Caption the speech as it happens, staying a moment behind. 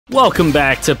Welcome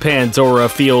back to Pandora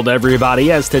Field,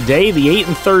 everybody, as today the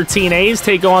 8-13 A's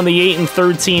take on the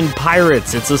 8-13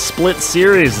 Pirates. It's a split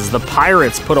series as the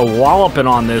Pirates put a walloping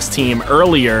on this team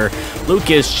earlier.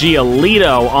 Lucas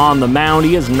Giolito on the mound.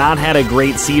 He has not had a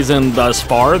great season thus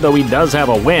far, though he does have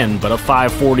a win, but a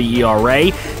 5.40 ERA.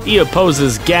 He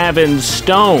opposes Gavin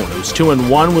Stone, who's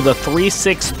 2-1 with a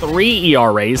 3.63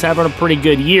 ERA. He's having a pretty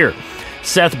good year.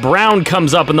 Seth Brown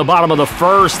comes up in the bottom of the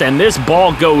first, and this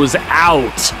ball goes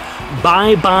out.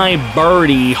 Bye-bye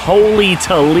birdie. Holy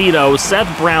Toledo.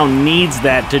 Seth Brown needs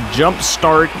that to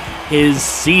jumpstart his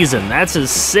season. That's his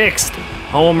 6th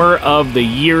homer of the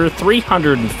year,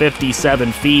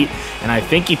 357 feet, and I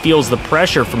think he feels the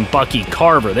pressure from Bucky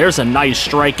Carver. There's a nice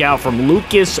strikeout from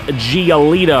Lucas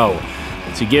Giolito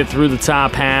to get through the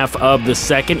top half of the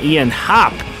second. Ian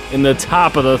Happ in the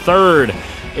top of the third.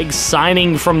 Big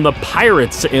signing from the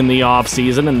Pirates in the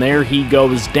offseason, and there he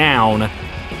goes down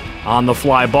on the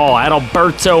fly ball.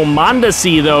 Adalberto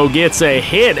Mondesi, though, gets a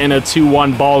hit in a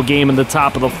 2-1 ball game in the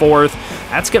top of the fourth.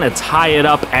 That's going to tie it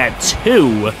up at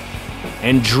 2.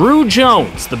 And Drew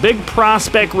Jones, the big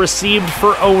prospect received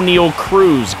for O'Neal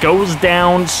Cruz, goes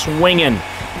down swinging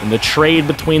in the trade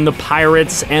between the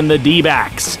Pirates and the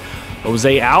D-backs.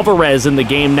 Jose Alvarez in the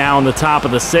game now in the top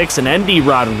of the 6th, and Endy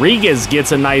Rodriguez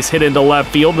gets a nice hit into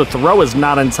left field. The throw is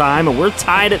not in time, and we're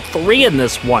tied at 3 in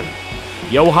this one.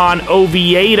 Johan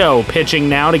Oviedo pitching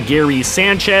now to Gary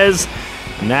Sanchez,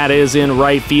 and that is in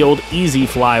right field. Easy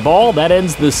fly ball. That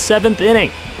ends the 7th inning.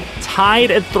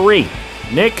 Tied at 3.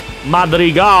 Nick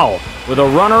Madrigal with a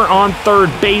runner on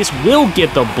third base will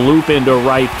get the bloop into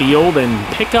right field and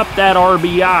pick up that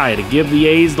RBI to give the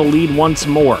A's the lead once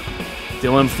more.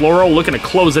 Dylan Floro looking to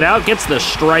close it out, gets the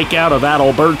strikeout of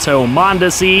Adalberto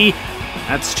Mondesi.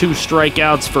 That's 2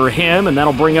 strikeouts for him, and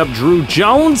that'll bring up Drew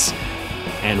Jones.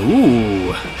 And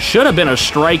ooh, should have been a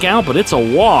strikeout, but it's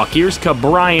a walk. Here's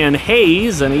Cabrian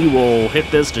Hayes, and he will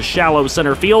hit this to shallow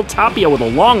center field. Tapia with a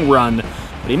long run,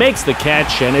 but he makes the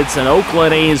catch, and it's an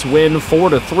Oakland A's win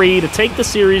 4-3 to take the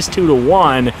series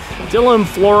 2-1. Dylan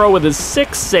Floro with his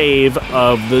 6th save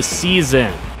of the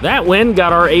season. That win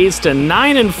got our A's to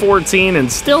 9-14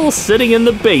 and still sitting in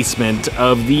the basement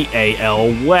of the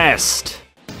AL West.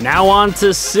 Now on to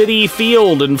Citi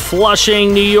Field in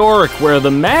Flushing, New York, where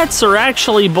the Mets are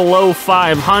actually below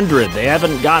 500. They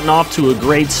haven't gotten off to a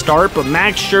great start, but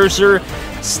Max Scherzer,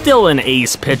 still an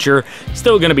ace pitcher,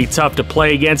 still going to be tough to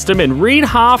play against him. And Reid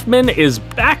Hoffman is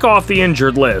back off the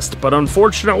injured list, but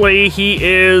unfortunately he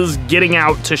is getting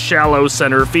out to shallow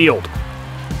center field.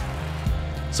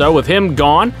 So with him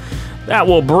gone, that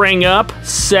will bring up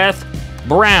Seth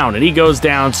Brown, and he goes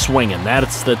down swinging.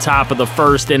 That's the top of the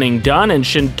first inning done, and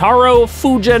Shintaro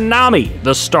Fujinami,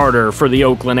 the starter for the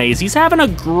Oakland A's. He's having a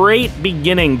great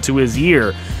beginning to his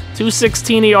year.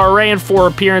 2.16 ERA and 4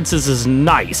 appearances is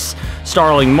nice.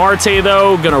 Starling Marte,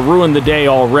 though, going to ruin the day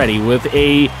already with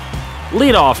a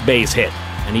leadoff base hit,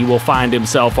 and he will find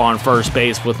himself on first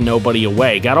base with nobody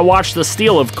away. Gotta watch the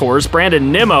steal, of course.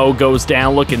 Brandon Nimmo goes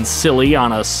down looking silly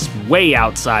on a way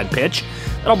outside pitch.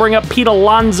 That'll bring up Pete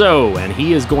Alonso, and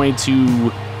he is going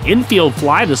to infield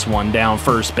fly this one down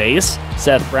first base.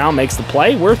 Seth Brown makes the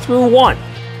play. We're through 1.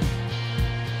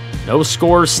 No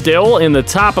score still in the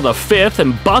top of the 5th,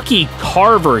 and Bucky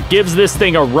Carver gives this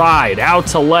thing a ride out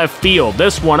to left field.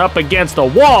 This one up against the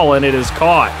wall, and it is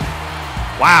caught.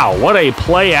 Wow, what a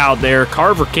play out there.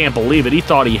 Carver can't believe it. He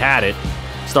thought he had it.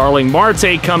 Starling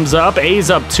Marte comes up.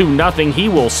 A's up 2-0. He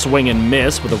will swing and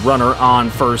miss with a runner on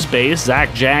first base.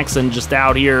 Zach Jackson just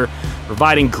out here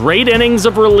providing great innings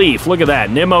of relief. Look at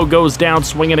that. Nimmo goes down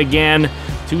swinging again.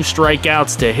 2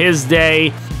 strikeouts to his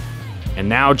day. And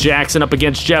now Jackson up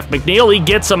against Jeff McNeil. He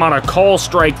gets him on a call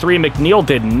strike 3. McNeil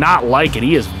did not like it.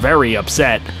 He is very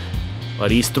upset, but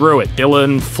he's through it.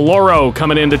 Dylan Floro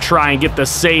coming in to try and get the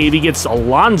save. He gets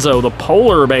Alonso, the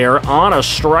polar bear, on a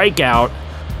strikeout.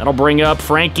 That'll bring up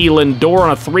Frankie Lindor on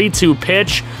a 3-2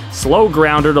 pitch. Slow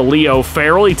grounder to Leo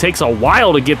Farrell. He takes a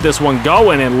while to get this one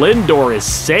going, and Lindor is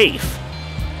safe.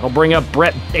 That'll bring up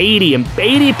Brett Beatty, and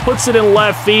Beatty puts it in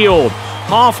left field.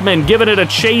 Hoffman giving it a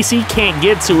chase. He can't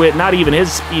get to it. Not even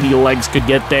his speedy legs could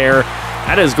get there.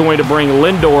 That is going to bring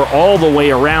Lindor all the way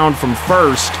around from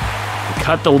first and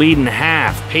cut the lead in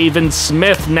half. Pavin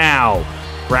Smith now.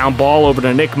 Ground ball over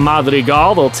to Nick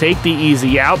Madrigal. They'll take the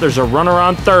easy out. There's a runner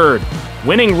on third.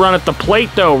 Winning run at the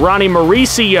plate, though. Ronnie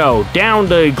Mauricio down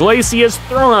to Iglesias,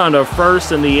 thrown on to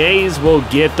first, and the A's will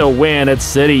get the win at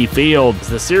Citi Field.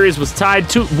 The series was tied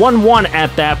 1-1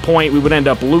 at that point. We would end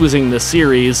up losing the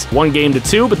series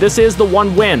 1-2, but this is the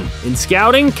one win. In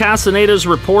scouting, Castaneda's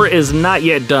report is not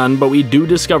yet done, but we do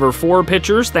discover 4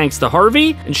 pitchers thanks to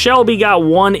Harvey, and Shelby got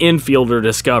 1 infielder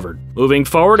discovered. Moving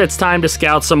forward, it's time to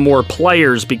scout some more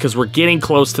players because we're getting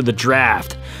close to the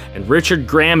draft. And Richard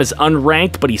Graham is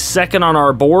unranked, but he's second on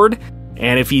our board.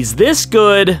 And if he's this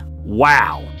good,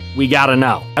 wow, we gotta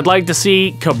know. I'd like to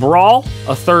see Cabral,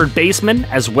 a third baseman,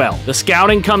 as well. The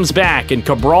scouting comes back, and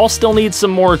Cabral still needs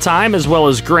some more time, as well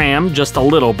as Graham, just a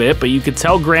little bit, but you could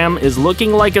tell Graham is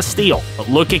looking like a steal. But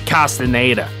look at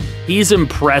Castaneda. He's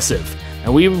impressive.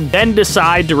 And we then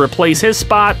decide to replace his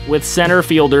spot with center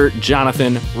fielder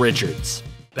Jonathan Richards.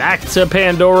 Back to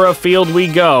Pandora Field we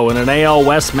go in an AL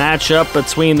West matchup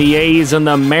between the A's and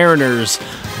the Mariners.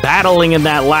 Battling in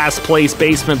that last place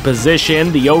basement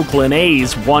position, the Oakland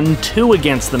A's 1-2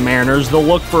 against the Mariners. They'll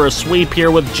look for a sweep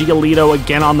here with Giolito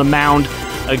again on the mound,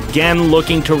 again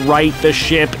looking to right the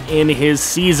ship in his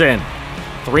season.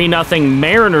 3-0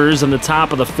 Mariners in the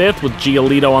top of the 5th with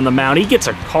Giolito on the mound. He gets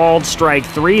a called strike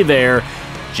 3 there.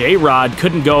 J-Rod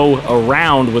couldn't go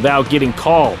around without getting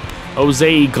called.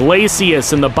 Jose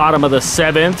Iglesias in the bottom of the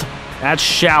 7th. That's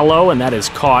shallow, and that is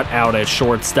caught out at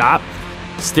shortstop.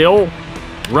 Still,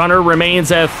 runner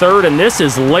remains at third, and this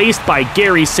is laced by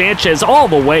Gary Sanchez all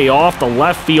the way off the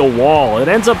left field wall. It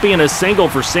ends up being a single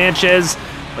for Sanchez,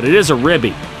 but it is a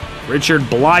ribby. Richard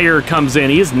Blyer comes in.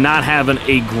 He's not having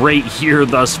a great year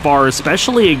thus far,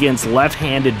 especially against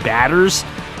left-handed batters.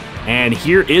 And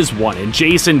here is one in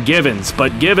Jason Givens,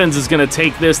 but Givens is going to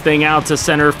take this thing out to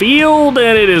center field,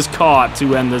 and it is caught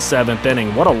to end the 7th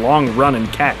inning. What a long run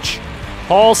and catch.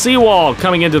 Paul Sewald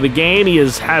coming into the game. He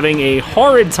is having a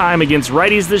horrid time against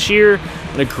righties this year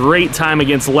and a great time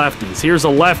against lefties. Here's a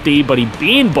lefty, but he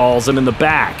beanballs him in the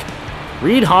back.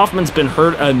 Reed Hoffman's been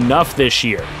hurt enough this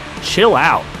year. Chill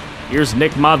out. Here's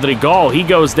Nick Madrigal. He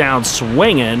goes down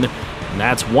swinging. And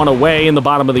that's one away in the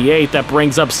bottom of the 8th. That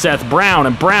brings up Seth Brown,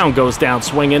 and Brown goes down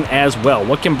swinging as well.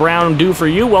 What can Brown do for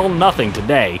you? Well, nothing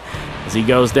today as he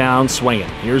goes down swinging.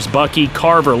 Here's Bucky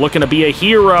Carver looking to be a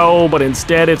hero, but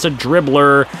instead it's a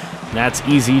dribbler. And that's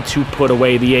easy to put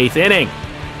away the 8th inning.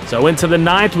 So into the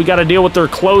 9th, we got to deal with their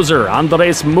closer,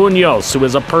 Andres Munoz, who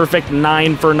is a perfect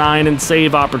 9 for 9 in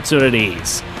save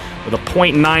opportunities, with a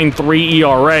 .93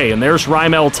 ERA. And there's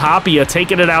Raimel Tapia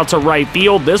taking it out to right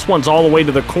field. This one's all the way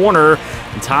to the corner,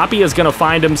 and Tapia is going to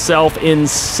find himself in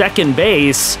second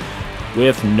base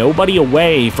with nobody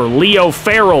away for Leo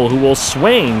Farrell, who will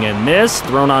swing and miss.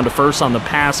 Thrown on to first on the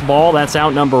pass ball. That's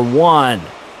out number 1.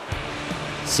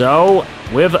 So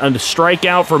with a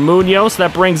strikeout for Munoz,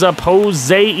 that brings up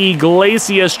Jose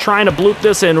Iglesias trying to bloop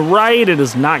this in right. It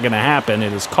is not going to happen.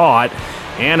 It is caught.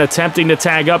 And attempting to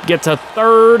tag up, get to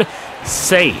third,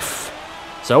 safe.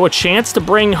 So a chance to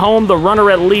bring home the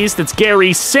runner at least. It's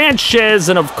Gary Sanchez,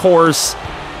 and of course,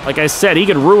 like I said, he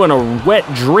could ruin a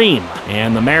wet dream.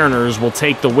 And the Mariners will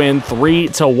take the win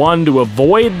 3-1 to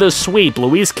avoid the sweep.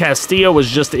 Luis Castillo was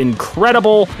just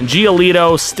incredible, and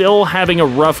Giolito still having a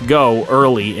rough go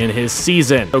early in his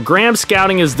season. So Graham's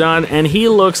scouting is done, and he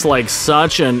looks like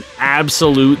such an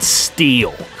absolute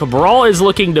steal. Cabral is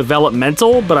looking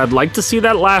developmental, but I'd like to see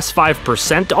that last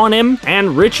 5% on him,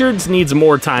 and Richards needs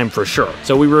more time for sure.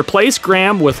 So we replace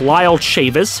Graham with Lyle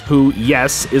Chavis, who,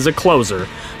 yes, is a closer,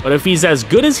 but if he's as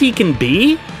good as he can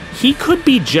be, he could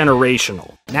be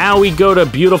generational. Now we go to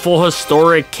beautiful,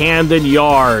 historic Camden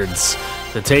Yards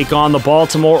to take on the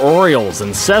Baltimore Orioles,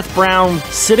 and Seth Brown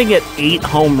sitting at 8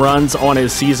 home runs on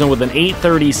his season with an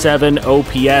 .837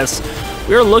 OPS.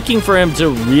 We're looking for him to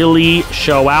really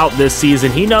show out this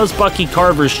season. He knows Bucky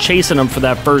Carver's chasing him for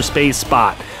that first base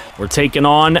spot. We're taking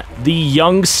on the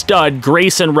young stud,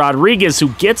 Grayson Rodriguez, who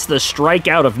gets the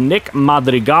strikeout of Nick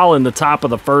Madrigal in the top of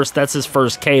the 1st. That's his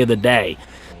first K of the day.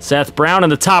 Seth Brown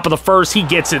in the top of the 1st. He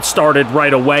gets it started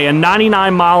right away. A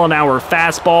 99-mile-an-hour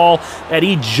fastball that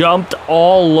he jumped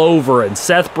all over, and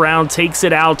Seth Brown takes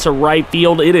it out to right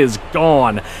field. It is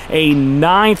gone. A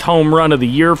 9th home run of the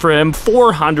year for him,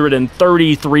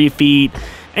 433 feet.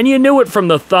 And you knew it from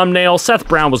the thumbnail. Seth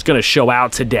Brown was going to show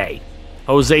out today.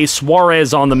 Jose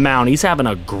Suarez on the mound. He's having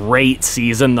a great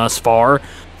season thus far.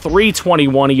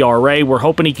 3.21 ERA. We're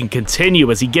hoping he can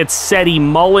continue as he gets Seti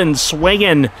Mullins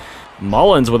swinging.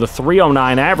 Mullins with a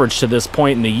 3.09 average to this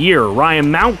point in the year. Ryan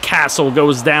Mountcastle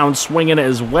goes down swinging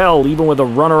as well, even with a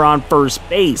runner on first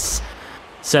base.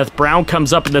 Seth Brown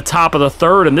comes up in the top of the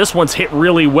 3rd, and this one's hit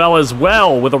really well as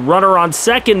well, with a runner on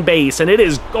second base, and it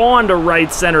is gone to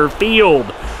right center field.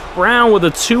 Brown with a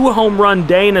 2-home run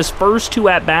day in his first 2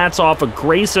 at-bats off of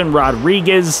Grayson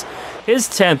Rodriguez. His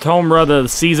 10th home run of the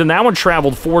season. That one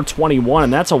traveled 421,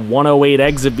 and that's a 108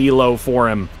 exit velo for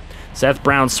him. Seth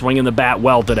Brown swinging the bat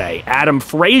well today. Adam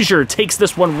Frazier takes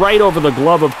this one right over the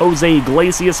glove of Jose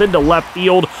Iglesias into left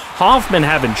field. Hoffman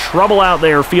having trouble out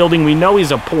there fielding. We know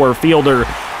he's a poor fielder.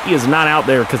 He is not out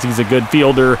there because he's a good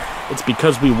fielder. It's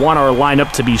because we want our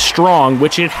lineup to be strong,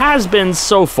 which it has been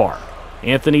so far.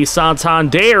 Anthony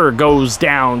Santander goes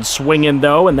down swinging,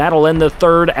 though, and that'll end the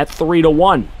third at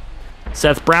 3-1.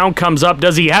 Seth Brown comes up.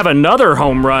 Does he have another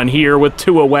home run here with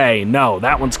 2 away? No,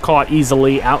 that one's caught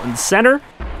easily out in center.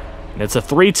 And it's a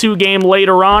 3-2 game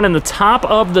later on in the top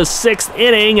of the 6th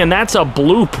inning, and that's a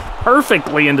bloop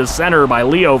perfectly into center by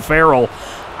Leo Farrell.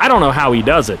 I don't know how he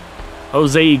does it.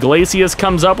 Jose Iglesias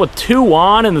comes up with 2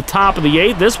 on in the top of the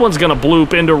 8th. This one's going to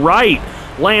bloop into right.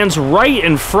 Lands right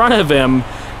in front of him.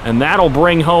 And that'll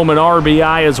bring home an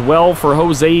RBI as well for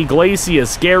Jose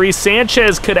Iglesias. Gary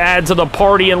Sanchez could add to the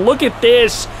party, and look at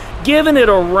this. Giving it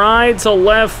a ride to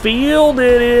left field.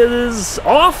 It is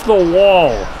off the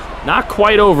wall. Not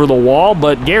quite over the wall,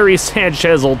 but Gary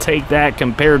Sanchez will take that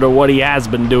compared to what he has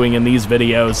been doing in these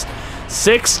videos.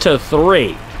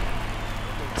 6-3.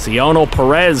 Cionel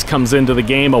Perez comes into the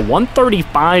game, a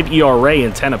 1.35 ERA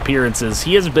in 10 appearances.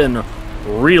 He has been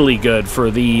really good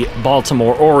for the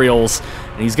Baltimore Orioles,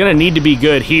 and he's going to need to be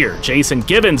good here. Jason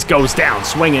Gibbons goes down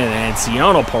swinging, and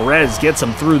Cionel Perez gets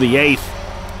him through the 8th.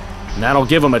 And that'll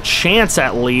give him a chance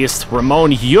at least.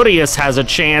 Ramon Urias has a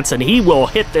chance, and he will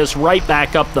hit this right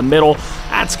back up the middle.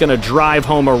 That's going to drive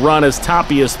home a run as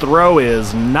Tapia's throw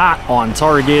is not on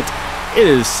target. It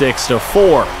is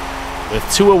 6-4.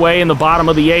 With 2 away in the bottom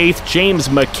of the 8th, James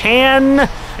McCann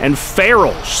and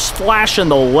Farrell slashing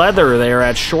the leather there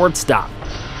at shortstop.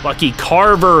 Bucky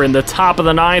Carver in the top of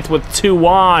the 9th with 2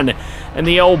 on. And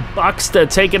the old Buxta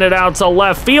taking it out to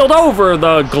left field over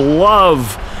the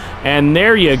glove. And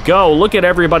there you go. Look at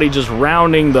everybody just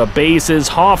rounding the bases.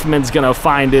 Hoffman's going to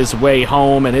find his way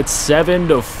home, and it's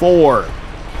 7-4.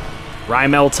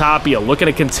 Raimel Tapia looking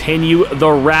to continue the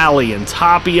rally, and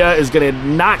Tapia is going to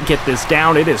not get this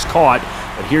down. It is caught,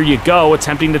 but here you go,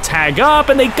 attempting to tag up,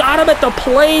 and they got him at the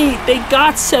plate. They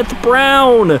got Seth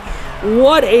Brown.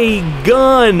 What a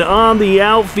gun on the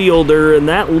outfielder, and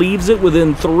that leaves it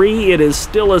within 3. It is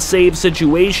still a save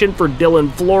situation for Dylan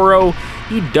Floro.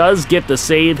 He does get the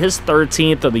save, his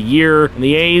 13th of the year, and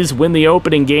the A's win the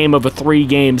opening game of a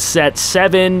 3-game set,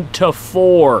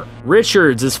 7-4.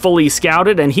 Richards is fully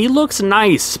scouted, and he looks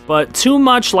nice, but too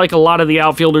much like a lot of the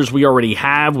outfielders we already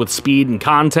have with speed and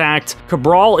contact.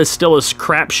 Cabral is still a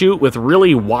crapshoot with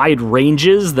really wide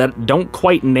ranges that don't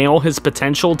quite nail his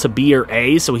potential to B or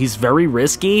A, so he's very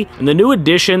risky. And the new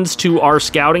additions to our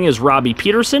scouting is Robbie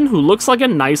Peterson, who looks like a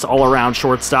nice all-around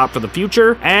shortstop for the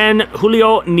future, and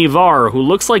Julio Nivar, who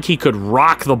looks like he could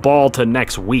rock the ball to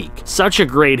next week. Such a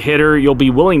great hitter, you'll be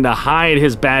willing to hide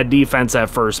his bad defense at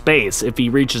first base if he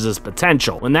reaches his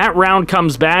potential. When that round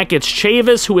comes back, it's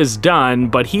Chavis who is done,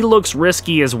 but he looks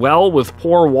risky as well with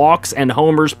poor walks and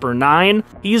homers per 9.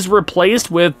 He's replaced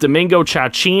with Domingo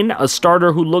Chachin, a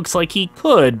starter who looks like he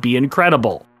could be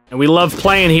incredible. And we love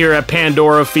playing here at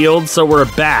Pandora Field, so we're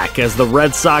back as the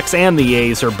Red Sox and the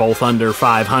A's are both under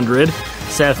 500.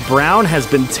 Seth Brown has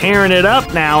been tearing it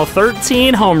up now,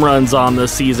 13 home runs on the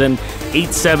season,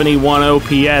 871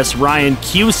 OPS. Ryan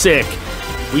Cusick,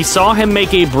 we saw him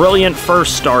make a brilliant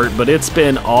first start, but it's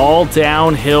been all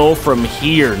downhill from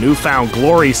here, newfound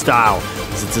glory style.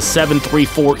 It's a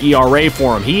 7.34 ERA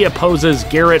for him. He opposes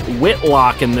Garrett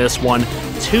Whitlock in this one,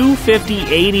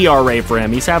 2.58 ERA for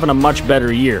him. He's having a much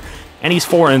better year, and he's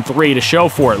 4-3 to show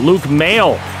for it. Luke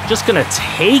Maile just going to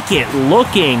take it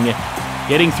looking,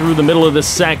 getting through the middle of the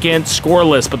second,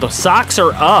 scoreless, but the Sox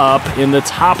are up in the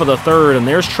top of the third, and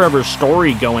there's Trevor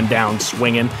Story going down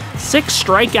swinging. 6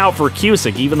 strikeout for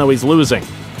Cusick, even though he's losing.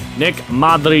 Nick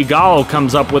Madrigal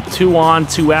comes up with 2 on,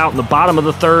 2 out in the bottom of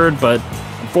the third, but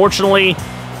unfortunately,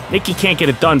 Nicky can't get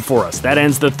it done for us. That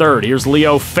ends the third. Here's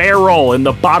Leo Farrell in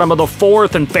the bottom of the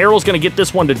fourth, and Farrell's going to get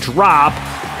this one to drop.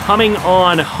 Coming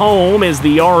on home is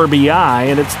the RBI,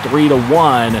 and it's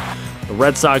 3-1. The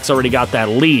Red Sox already got that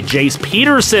lead. Jace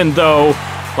Peterson, though,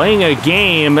 playing a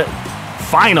game,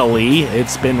 finally.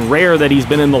 It's been rare that he's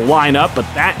been in the lineup, but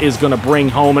that is going to bring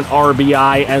home an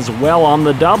RBI as well on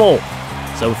the double.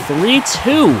 So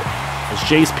 3-2 as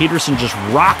Jace Peterson just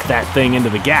rocked that thing into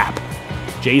the gap.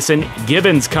 Jason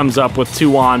Gibbons comes up with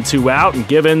 2 on, 2 out, and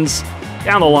Gibbons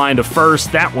down the line to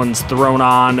first. That one's thrown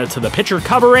on to the pitcher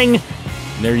covering.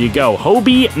 And there you go.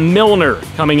 Hobie Milner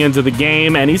coming into the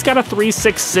game, and he's got a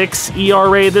 3.66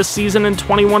 ERA this season in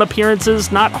 21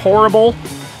 appearances. Not horrible.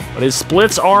 But his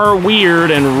splits are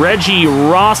weird, and Reggie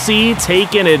Rossi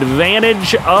taking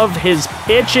advantage of his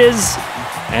pitches.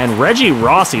 And Reggie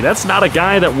Rossi, that's not a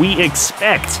guy that we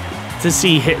expect to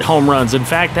see hit home runs. In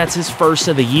fact, that's his first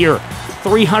of the year.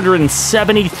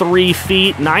 373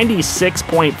 feet,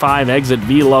 96.5 exit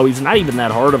velo. He's not even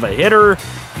that hard of a hitter.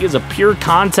 He is a pure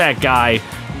contact guy,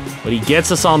 but he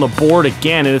gets us on the board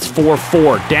again, and it's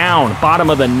 4-4. Down, bottom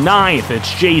of the ninth,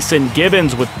 it's Jason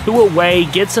Gibbons with 2 away,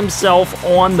 gets himself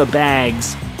on the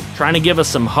bags, trying to give us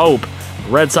some hope.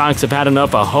 The Red Sox have had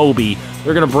enough of Hobie.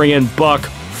 They're going to bring in Buck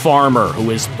Farmer,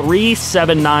 who is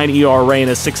 3.79 ERA in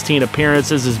his 16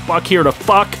 appearances. Is Buck here to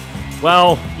fuck?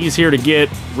 Well, he's here to get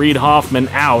Reed Hoffman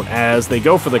out as they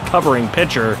go for the covering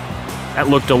pitcher. That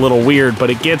looked a little weird, but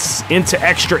it gets into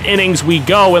extra innings we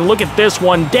go, and look at this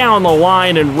one down the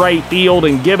line in right field,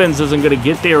 and Gibbons isn't going to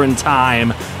get there in time.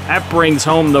 That brings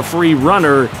home the free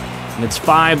runner, and it's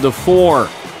 5-4.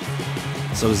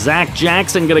 So Zach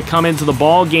Jackson going to come into the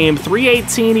ball game.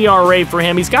 3.18 ERA for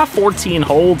him. He's got 14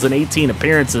 holds and 18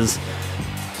 appearances.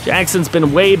 Jackson's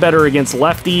been way better against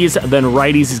lefties than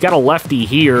righties. He's got a lefty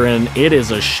here, and it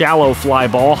is a shallow fly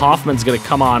ball. Hoffman's going to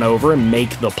come on over and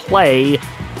make the play.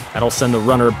 That'll send the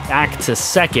runner back to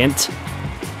second.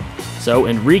 So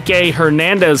Enrique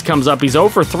Hernandez comes up. He's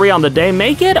 0-for-3 on the day.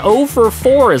 Make it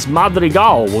 0-for-4 as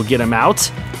Madrigal will get him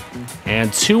out.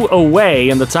 And 2 away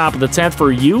in the top of the 10th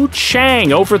for Yu Chang.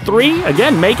 0-for-3.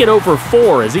 Again, make it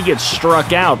 0-for-4 as he gets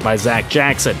struck out by Zach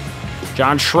Jackson.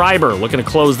 John Schreiber looking to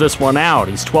close this one out.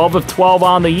 He's 12-of-12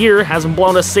 on the year. Hasn't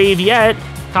blown a save yet.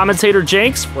 Commentator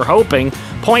Jakes, we're hoping.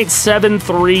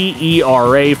 0.73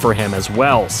 ERA for him as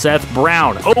well. Seth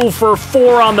Brown,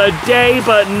 0-for-4 on the day,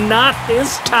 but not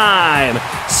this time.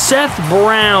 Seth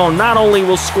Brown not only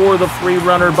will score the free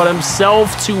runner, but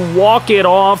himself to walk it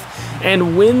off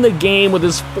and win the game with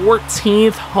his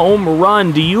 14th home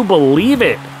run. Do you believe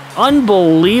it?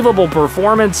 Unbelievable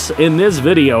performance in this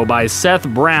video by Seth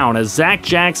Brown as Zach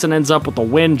Jackson ends up with the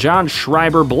win. John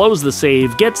Schreiber blows the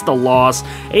save, gets the loss.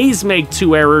 A's make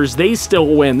 2 errors. They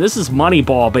still win. This is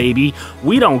Moneyball, baby.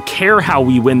 We don't care how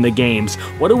we win the games.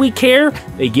 What do we care?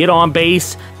 They get on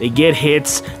base, they get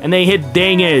hits, and they hit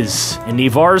dingers. And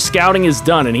Nivar's scouting is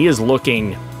done, and he is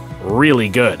looking really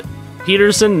good.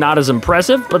 Peterson, not as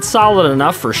impressive, but solid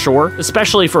enough for sure,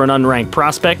 especially for an unranked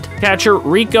prospect. Catcher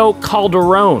Rico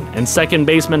Calderon and second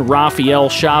baseman Rafael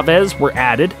Chavez were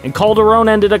added, and Calderon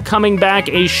ended up coming back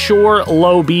a sure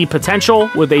low B potential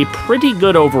with a pretty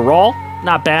good overall.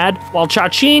 Not bad, while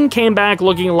Chachin came back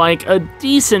looking like a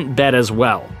decent bet as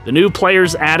well. The new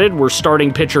players added were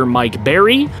starting pitcher Mike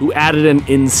Berry, who added an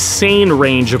insane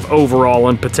range of overall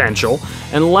and potential,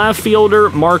 and left fielder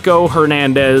Marco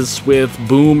Hernandez with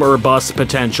boom or bust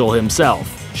potential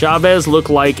himself. Chavez looked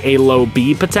like a low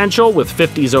B potential with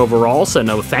 50s overall, so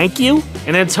no thank you.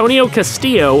 And Antonio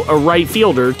Castillo, a right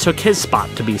fielder, took his spot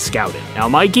to be scouted. Now,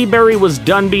 Mikey Berry was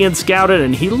done being scouted,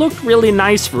 and he looked really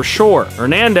nice for sure.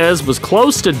 Hernandez was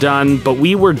close to done, but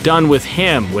we were done with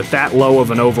him with that low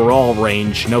of an overall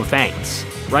range, no thanks.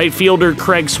 Right fielder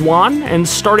Craig Swan and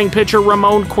starting pitcher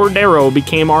Ramon Cordero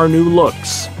became our new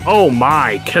looks. Oh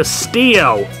my,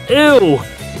 Castillo! Ew!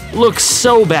 Looks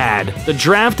so bad. The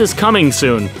draft is coming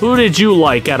soon. Who did you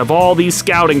like out of all these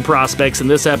scouting prospects in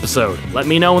this episode? Let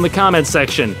me know in the comments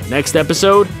section. Next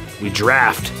episode, we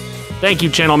draft. Thank you,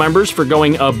 channel members, for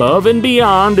going above and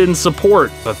beyond in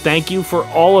support. But thank you for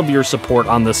all of your support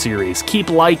on the series. Keep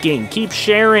liking, keep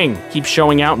sharing, keep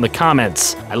showing out in the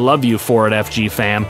comments. I love you for it, FG fam.